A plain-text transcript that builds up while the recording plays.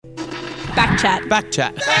Backchat.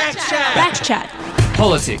 Backchat. Backchat. Backchat.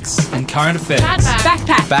 Politics and current affairs.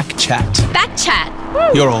 Backpack. Backchat.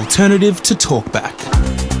 Backchat. Your alternative to Talkback.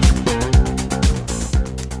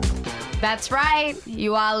 That's right.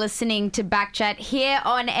 You are listening to Backchat here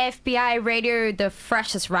on FBI Radio, the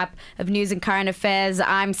freshest wrap of news and current affairs.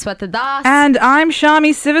 I'm Sweta Das. And I'm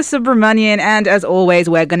Shami Sivasubramanian. And as always,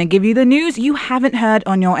 we're going to give you the news you haven't heard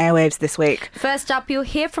on your airwaves this week. First up, you'll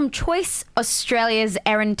hear from Choice Australia's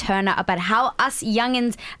Erin Turner about how us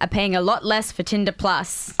youngins are paying a lot less for Tinder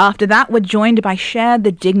Plus. After that, we're joined by Share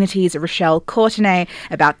the Dignity's Rochelle Courtenay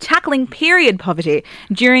about tackling period poverty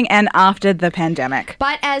during and after the pandemic.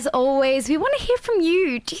 But as always, we want to hear from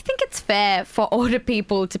you. Do you think it's fair for older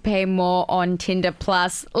people to pay more on Tinder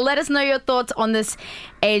Plus? Let us know your thoughts on this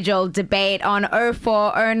age-old debate on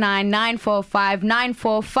 0409 945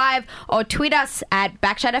 945 or tweet us at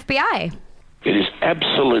BackchatFBI. It is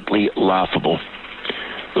absolutely laughable.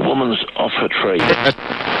 The woman's off her tree.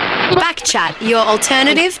 Backchat, your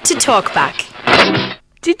alternative to Talkback.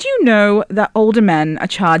 Did you know that older men are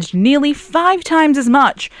charged nearly 5 times as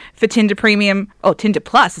much for Tinder Premium, or Tinder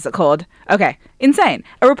Plus as it's called? Okay, insane.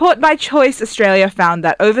 A report by Choice Australia found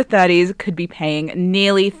that over 30s could be paying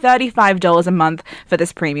nearly $35 a month for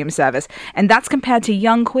this premium service, and that's compared to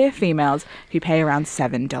young queer females who pay around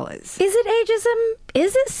 $7. Is it ageism?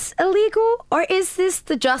 Is this illegal? Or is this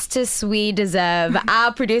the justice we deserve?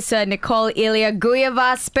 Our producer, Nicole Ilya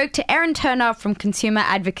Guyeva, spoke to Erin Turner from consumer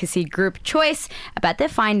advocacy group Choice about their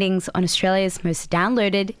findings on Australia's most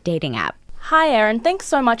downloaded dating app. Hi Erin, thanks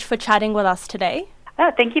so much for chatting with us today. Oh,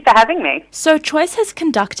 thank you for having me. So Choice has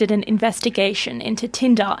conducted an investigation into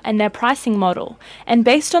Tinder and their pricing model, and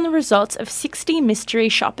based on the results of 60 mystery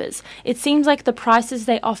shoppers, it seems like the prices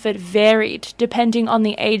they offered varied depending on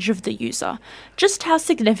the age of the user. Just how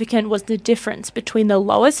significant was the difference between the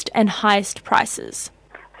lowest and highest prices?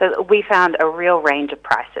 So we found a real range of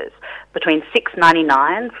prices, between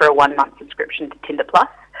 $6.99 for a 1-month subscription to Tinder Plus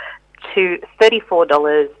to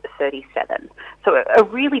 $34.37. So a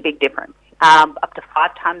really big difference. Up to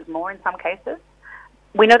 5 times more in some cases.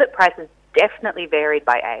 We know that prices definitely varied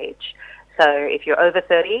by age. So if you're over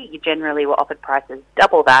 30, you generally were offered prices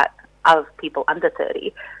double that of people under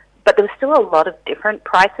 30. But there was still a lot of different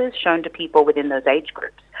prices shown to people within those age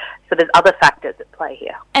groups. So there's other factors at play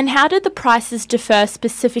here. And how did the prices differ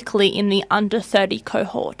specifically in the under 30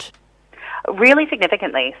 cohort? Really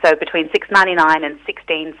significantly. So between $6.99 and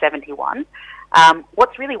 $16.71.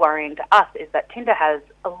 What's really worrying to us is that Tinder has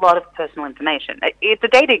a lot of personal information. It's a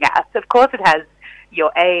dating app. Of course it has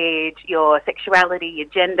your age, your sexuality, your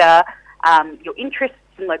gender, your interests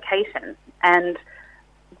and location. And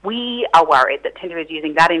we are worried that Tinder is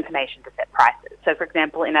using that information to set prices. So, for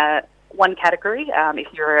example, in one category, if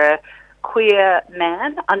you're a queer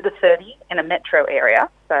man under 30 in a metro area,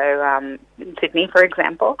 so in Sydney, for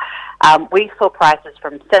example, we saw prices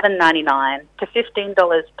from $7.99 to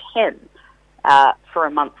 $15.10 for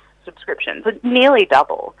a month's subscription, so nearly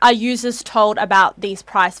double. Are users told about these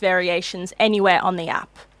price variations anywhere on the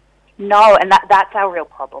app? No, and that's our real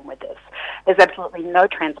problem with this. There's absolutely no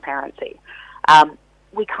transparency.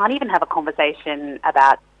 We can't even have a conversation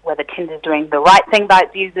about whether Tinder's doing the right thing by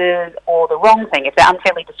its users or the wrong thing, if they're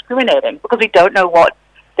unfairly discriminating, because we don't know what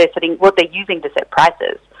they're using to set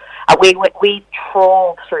prices. We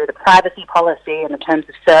trawled through the privacy policy and the terms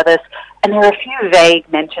of service, and there are a few vague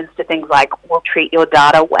mentions to things like, we'll treat your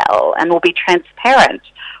data well, and we'll be transparent,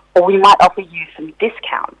 or we might offer you some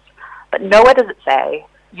discounts. But nowhere does it say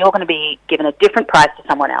you're going to be given a different price to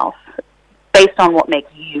someone else based on what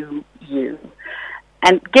makes you, you.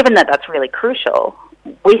 And given that that's really crucial,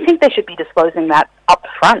 we think they should be disclosing that up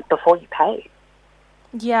front before you pay.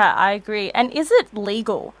 Yeah, I agree. And is it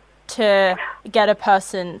legal to get a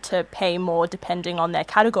person to pay more depending on their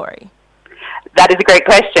category? That is a great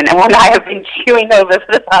question, and one I have been chewing over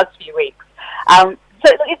for the past few weeks. So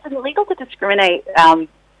it's illegal to discriminate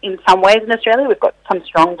in some ways in Australia. We've got some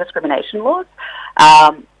strong discrimination laws,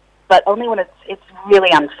 but only when it's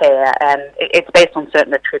really unfair and it's based on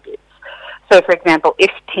certain attributes. So, for example,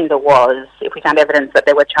 if we found evidence that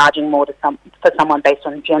they were charging more for someone based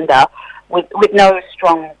on gender, with no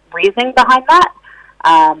strong reasoning behind that,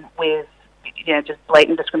 with just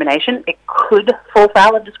blatant discrimination, it could fall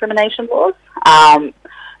foul of discrimination laws.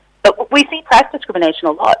 But we see price discrimination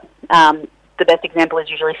a lot. The best example is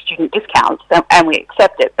usually student discounts, and we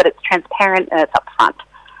accept it, but it's transparent and it's upfront.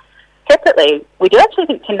 Separately, we do actually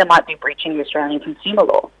think Tinder might be breaching the Australian consumer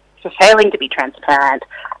law for failing to be transparent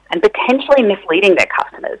and potentially misleading their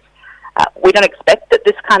customers. We don't expect that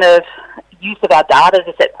this kind of use of our data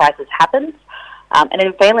to set prices happens, and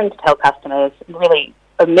in failing to tell customers, really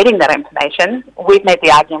omitting that information, we've made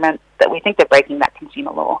the argument that we think they're breaking that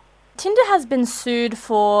consumer law. Tinder has been sued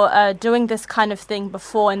for doing this kind of thing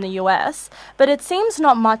before in the US, but it seems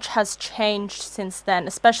not much has changed since then,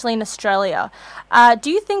 especially in Australia. Do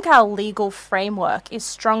you think our legal framework is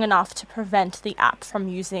strong enough to prevent the app from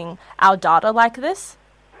using our data like this?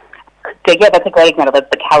 Yeah, that's a great example. That's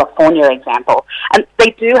the California example. And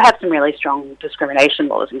they do have some really strong discrimination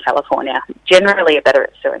laws in California. Generally, are better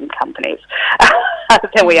at suing companies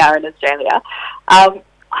than we are in Australia.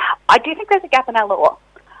 I do think there's a gap in our law.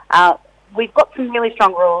 We've got some really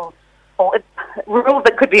strong rules, or rules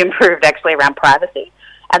that could be improved actually around privacy,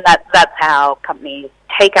 and that's how companies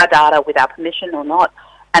take our data with our permission or not,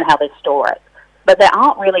 and how they store it. But there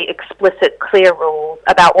aren't really explicit, clear rules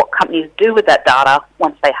about what companies do with that data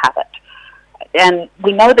once they have it. And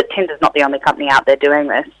we know that Tinder's not the only company out there doing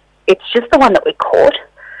this. It's just the one that we caught.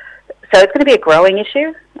 So it's going to be a growing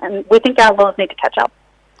issue, and we think our laws need to catch up.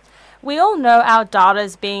 We all know our data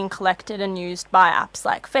is being collected and used by apps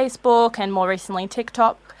like Facebook and more recently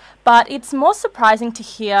TikTok, but it's more surprising to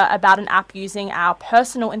hear about an app using our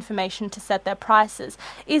personal information to set their prices.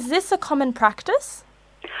 Is this a common practice?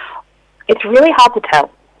 It's really hard to tell.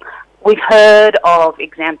 We've heard of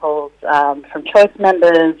examples from Choice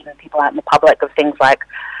members and people out in the public of things like,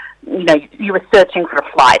 you were searching for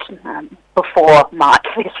a flight before March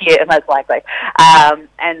this year, most likely,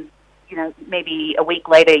 and maybe a week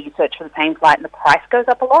later you search for the same flight and the price goes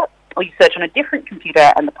up a lot, or you search on a different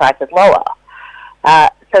computer and the price is lower.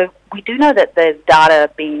 So we do know that there's data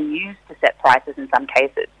being used to set prices in some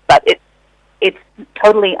cases, but it's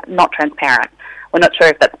totally not transparent. We're not sure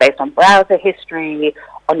if that's based on browser history,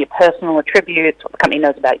 on your personal attributes, what the company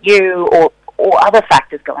knows about you, or other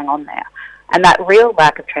factors going on there. And that real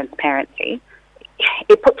lack of transparency,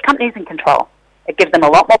 it puts companies in control. It gives them a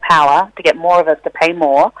lot more power to get more of us to pay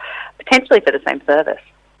more, potentially for the same service.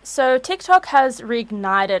 So TikTok has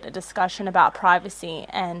reignited a discussion about privacy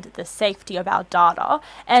and the safety of our data,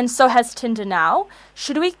 and so has Tinder now.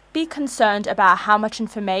 Should we be concerned about how much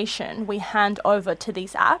information we hand over to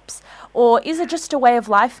these apps, or is it just a way of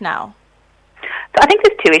life now? So I think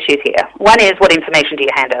there's two issues here. One is, what information do you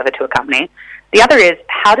hand over to a company? The other is,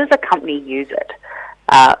 how does a company use it?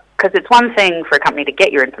 Because it's one thing for a company to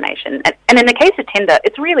get your information, and in the case of Tinder,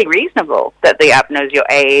 it's really reasonable that the app knows your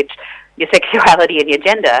age, your sexuality, and your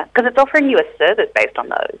gender, because it's offering you a service based on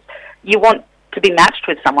those. You want to be matched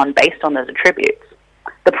with someone based on those attributes.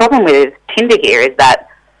 The problem with Tinder here is that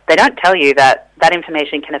they don't tell you that that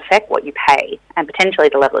information can affect what you pay and potentially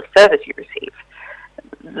the level of service you receive.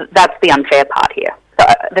 That's the unfair part here. So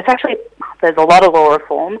there's a lot of law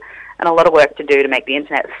reform and a lot of work to do to make the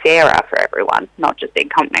internet fairer for everyone, not just big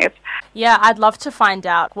companies. Yeah, I'd love to find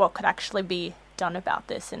out what could actually be done about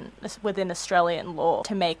this within Australian law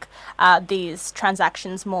to make these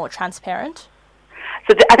transactions more transparent.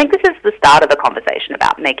 So I think this is the start of a conversation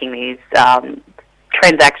about making these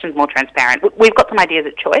transactions more transparent. We've got some ideas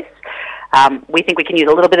at Choice. We think we can use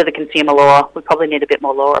a little bit of the consumer law. We probably need a bit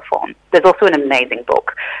more law reform. There's also an amazing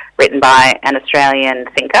book written by an Australian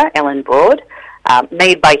thinker, Ellen Broad,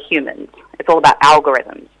 Made by Humans. It's all about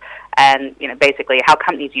algorithms and, basically how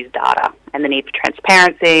companies use data and the need for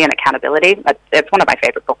transparency and accountability. It's one of my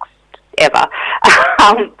favorite books ever.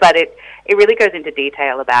 But it really goes into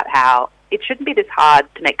detail about how it shouldn't be this hard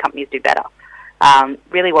to make companies do better.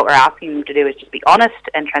 Really what we're asking them to do is just be honest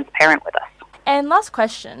and transparent with us. And last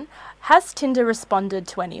question, has Tinder responded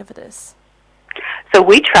to any of this? So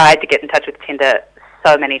we tried to get in touch with Tinder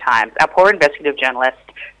so many times. Our poor investigative journalists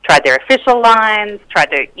tried their official lines, tried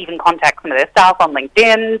to even contact some of their staff on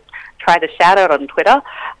LinkedIn, tried to shout out on Twitter.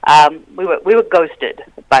 We were ghosted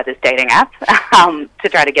by this dating app to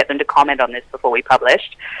try to get them to comment on this before we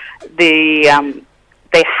published. They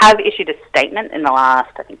have issued a statement in the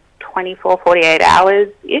last, I think, 24, 48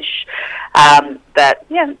 hours-ish, that,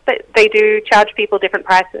 they do charge people different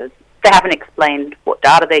prices. They haven't explained what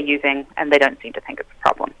data they're using, and they don't seem to think it's a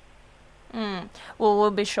problem. Well, we'll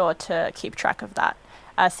be sure to keep track of that,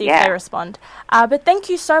 see if they respond. But thank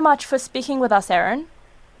you so much for speaking with us, Erin.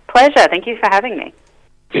 Pleasure. Thank you for having me.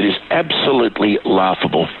 It is absolutely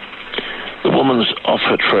laughable. The woman's off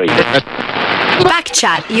her tree.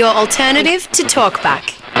 Backchat, your alternative to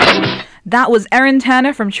talkback. That was Erin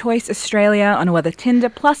Turner from Choice Australia on whether Tinder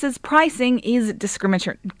Plus's pricing is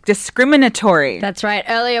discriminatory. That's right.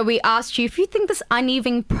 Earlier we asked you if you think this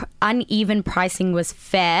uneven pricing was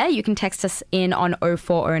fair. You can text us in on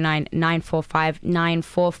 0409 945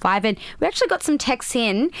 945. And we actually got some texts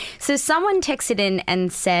in. So someone texted in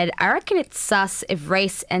and said, I reckon it's sus if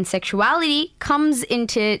race and sexuality comes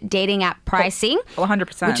into dating app pricing.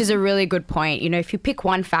 100%. Which is a really good point. If you pick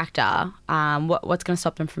one factor, what's going to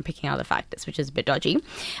stop them from picking other factors? factors, which is a bit dodgy.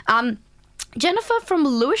 Jennifer from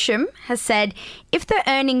Lewisham has said, if they're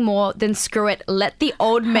earning more, then screw it. Let the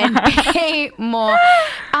old men pay more.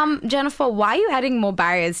 Jennifer, why are you adding more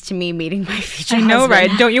barriers to me meeting my future husband? I know,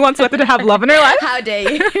 right? Don't you want Swetha to have love in her life? How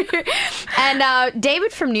dare you? And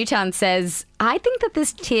David from Newtown says, I think that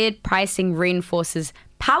this tiered pricing reinforces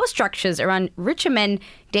power structures around richer men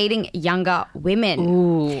dating younger women.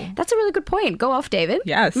 Ooh. That's a really good point. Go off, David.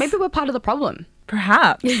 Yes. Maybe we're part of the problem.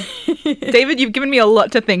 Perhaps. David, you've given me a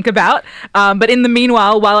lot to think about. But in the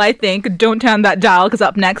meanwhile, while I think, don't turn that dial, because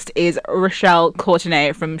up next is Rochelle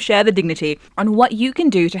Courtenay from Share the Dignity on what you can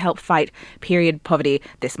do to help fight period poverty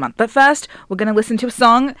this month. But first, we're going to listen to a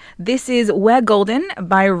song. This is We're Golden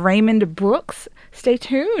by Raymond Brooks. Stay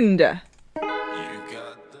tuned.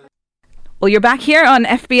 Well, you're back here on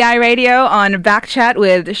FBI Radio on Backchat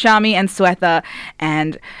with Shami and Swetha,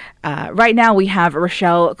 and right now we have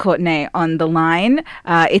Rochelle Courtenay on the line.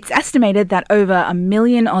 It's estimated that over 1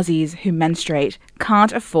 million Aussies who menstruate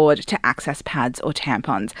can't afford to access pads or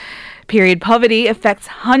tampons. Period poverty affects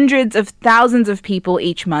hundreds of thousands of people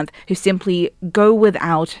each month who simply go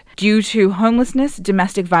without due to homelessness,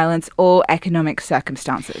 domestic violence, or economic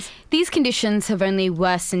circumstances. These conditions have only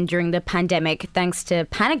worsened during the pandemic thanks to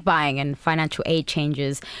panic buying and financial aid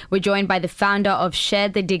changes. We're joined by the founder of Share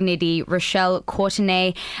the Dignity, Rochelle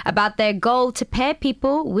Courtenay, about their goal to pair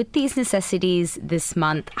people with these necessities this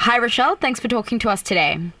month. Hi, Rochelle. Thanks for talking to us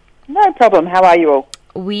today. No problem. How are you all?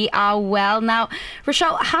 We are well. Now,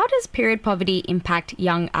 Rochelle, how does period poverty impact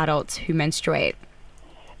young adults who menstruate?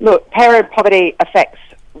 Look, period poverty affects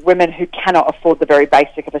women who cannot afford the very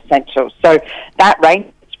basic of essentials. So that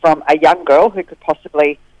ranges from a young girl who could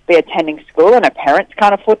possibly be attending school and her parents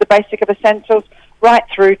can't afford the basic of essentials, right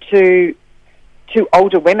through to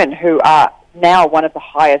older women who are now one of the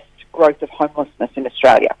highest growth of homelessness in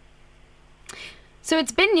Australia. So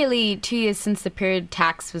it's been nearly 2 years since the period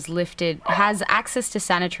tax was lifted. Has access to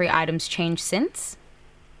sanitary items changed since?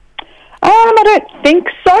 I don't think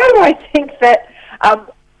so. I think that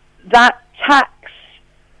that tax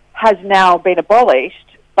has now been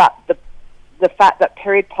abolished, but the fact that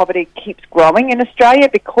period poverty keeps growing in Australia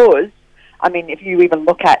because, I mean, if you even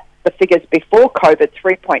look at the figures before COVID,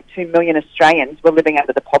 3.2 million Australians were living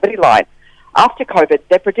under the poverty line. After COVID,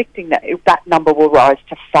 they're predicting that that number will rise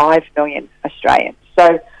to 5 million Australians.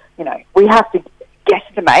 So, you know, we have to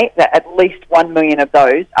guesstimate that at least 1 million of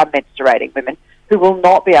those are menstruating women who will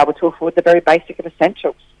not be able to afford the very basic of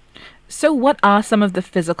essentials. So what are some of the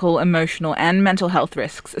physical, emotional, and mental health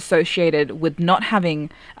risks associated with not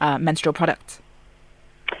having menstrual products?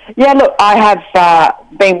 Yeah, look, I have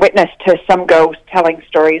been witness to some girls telling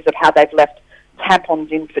stories of how they've left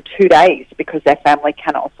tampons in for 2 days because their family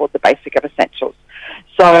cannot afford the basic of essentials.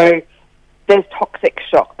 So there's toxic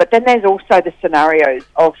shock. But then there's also the scenarios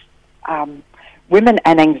of women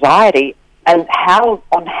and anxiety and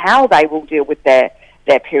how they will deal with their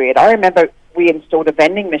period. I remember we installed a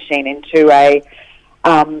vending machine into a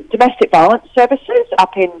domestic violence services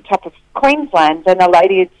up in top of Queensland, and a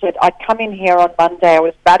lady had said, I'd come in here on Monday, I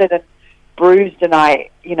was battered and bruised and I,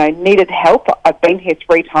 needed help. I've been here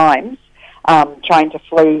 3 times trying to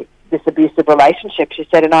flee this abusive relationship, she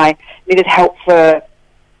said, and I needed help to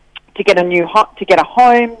get a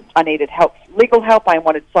home. I needed help, legal help. I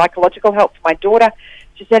wanted psychological help for my daughter.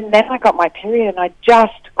 She said, and then I got my period and I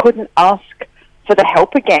just couldn't ask for the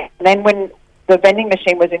help again. And then when the vending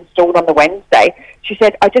machine was installed on the Wednesday, she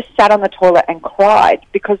said, I just sat on the toilet and cried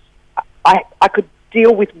because I could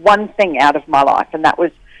deal with one thing out of my life, and that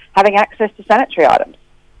was having access to sanitary items.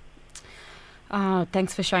 Oh,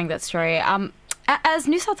 thanks for sharing that story. As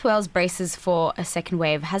New South Wales braces for a second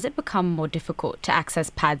wave, has it become more difficult to access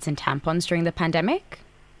pads and tampons during the pandemic?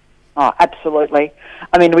 Oh, absolutely.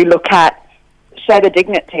 I mean, we look at Share the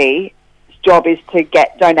Dignity's job is to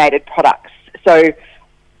get donated products. So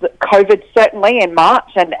COVID certainly in March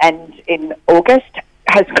and in August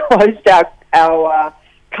has closed our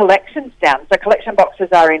collections down. So collection boxes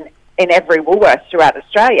are in every Woolworths throughout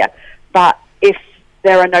Australia. But if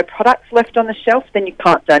there are no products left on the shelf, then you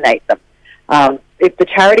can't donate them. If the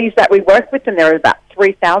charities that we work with, and there are about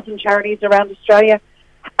 3,000 charities around Australia,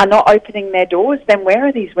 are not opening their doors, then where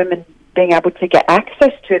are these women being able to get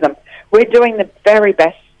access to them? We're doing the very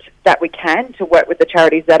best that we can to work with the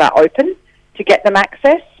charities that are open to get them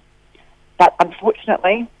access. But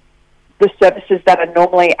unfortunately, the services that are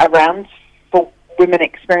normally around for women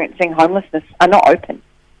experiencing homelessness are not open.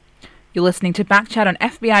 You're listening to Backchat on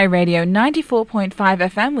FBI Radio 94.5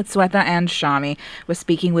 FM with Swetha and Shami. We're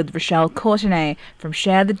speaking with Rochelle Courtenay from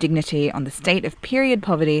Share the Dignity on the state of period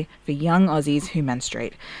poverty for young Aussies who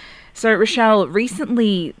menstruate. So, Rochelle,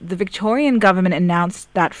 recently the Victorian government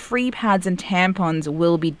announced that free pads and tampons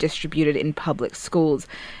will be distributed in public schools.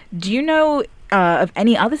 Do you know of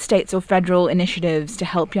any other states or federal initiatives to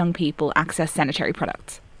help young people access sanitary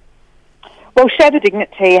products? Well, Share the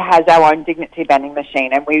Dignity has our own dignity vending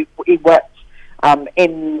machine, and we worked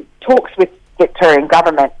in talks with Victorian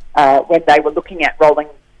government when they were looking at rolling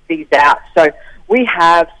these out. So we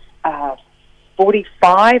have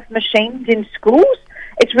 45 machines in schools.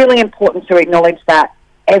 It's really important to acknowledge that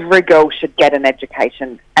every girl should get an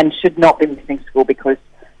education and should not be missing school because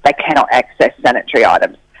they cannot access sanitary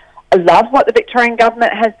items. I love what the Victorian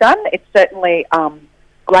government has done. It's certainly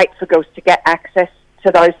great for girls to get access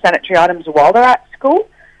to those sanitary items while they're at school,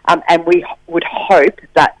 and we would hope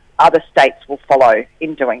that other states will follow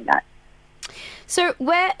in doing that. So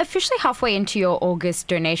we're officially halfway into your August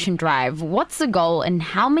donation drive. What's the goal and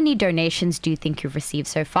how many donations do you think you've received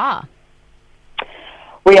so far?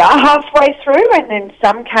 We are halfway through, and in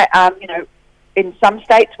some in some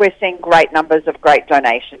states we're seeing great numbers of great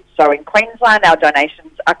donations. So in Queensland, our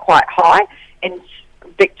donations are quite high. In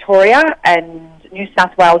Victoria and New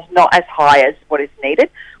South Wales, not as high as what is needed.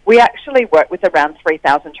 We actually work with around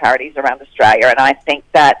 3,000 charities around Australia, and I think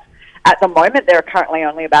that at the moment there are currently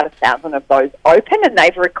only about 1,000 of those open, and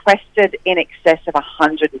they've requested in excess of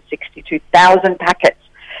 162,000 packets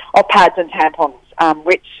of pads and tampons,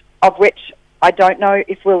 which I don't know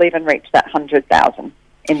if we'll even reach that 100,000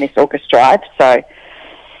 in this August drive. So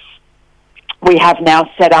we have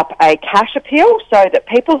now set up a cash appeal so that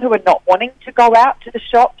people who are not wanting to go out to the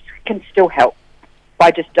shops can still help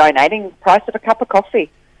by just donating the price of a cup of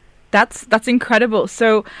coffee. That's incredible.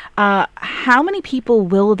 So how many people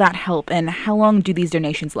will that help, and how long do these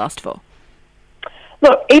donations last for?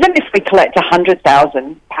 Look, even if we collect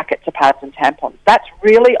 100,000 packets of pads and tampons, that's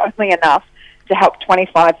really only enough to help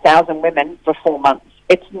 25,000 women for 4 months.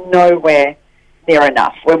 It's nowhere near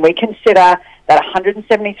enough. When we consider that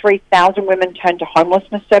 173,000 women turned to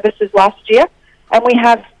homelessness services last year, and we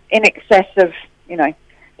have in excess of,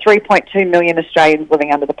 3.2 million Australians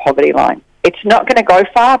living under the poverty line. It's not going to go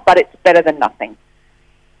far, but it's better than nothing.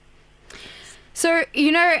 So,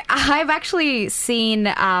 I've actually seen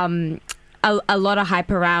a lot of hype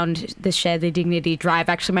around the Share the Dignity drive.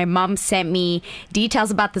 Actually, my mum sent me details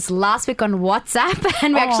about this last week on WhatsApp,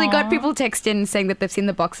 and we actually got people text in saying that they've seen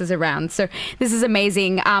the boxes around. So this is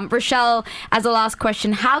amazing. Rochelle, as a last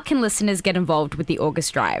question, how can listeners get involved with the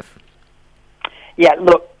August drive? Yeah,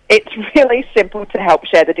 look, it's really simple to help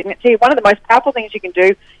Share the Dignity. One of the most powerful things you can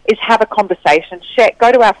do is have a conversation.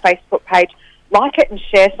 Go to our Facebook page, like it, and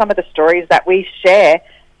share some of the stories that we share,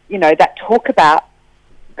 that talk about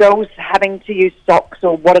girls having to use socks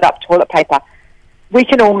or wadded up toilet paper. We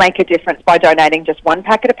can all make a difference by donating just one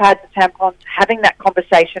packet of pads and tampons, having that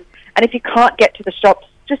conversation. And if you can't get to the shops,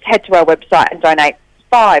 just head to our website and donate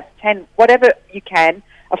 5, 10, whatever you can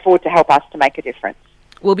afford to help us to make a difference.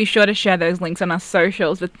 We'll be sure to share those links on our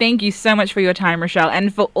socials. But thank you so much for your time, Rochelle,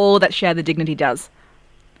 and for all that Share the Dignity does.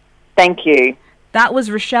 Thank you. That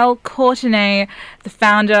was Rochelle Courtenay, the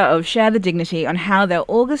founder of Share the Dignity, on how their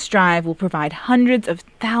August drive will provide hundreds of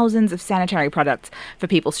thousands of sanitary products for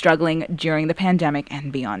people struggling during the pandemic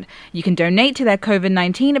and beyond. You can donate to their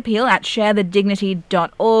COVID-19 appeal at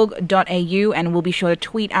sharethedignity.org.au, and we'll be sure to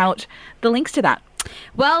tweet out the links to that.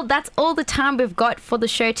 Well, that's all the time we've got for the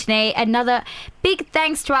show today. Another big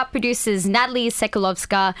thanks to our producers, Natalie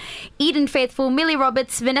Sekulovska, Eden Faithful, Millie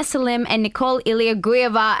Roberts, Vanessa Lim, and Nicole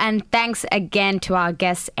Ilya-Guyeva. And thanks again to our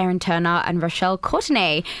guests, Erin Turner and Rochelle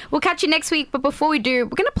Courtenay. We'll catch you next week, but before we do, we're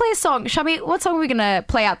going to play a song. Shami, what song are we going to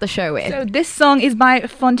play out the show with? So this song is by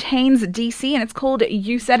Fontaine's DC, and it's called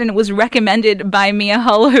You Said, and it was recommended by Mia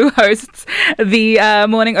Hull, who hosts the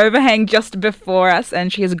Morning Overhang just before us,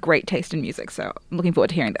 and she has a great taste in music, so I'm looking forward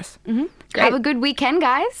to hearing this. Have a good weekend,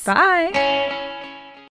 guys. Bye.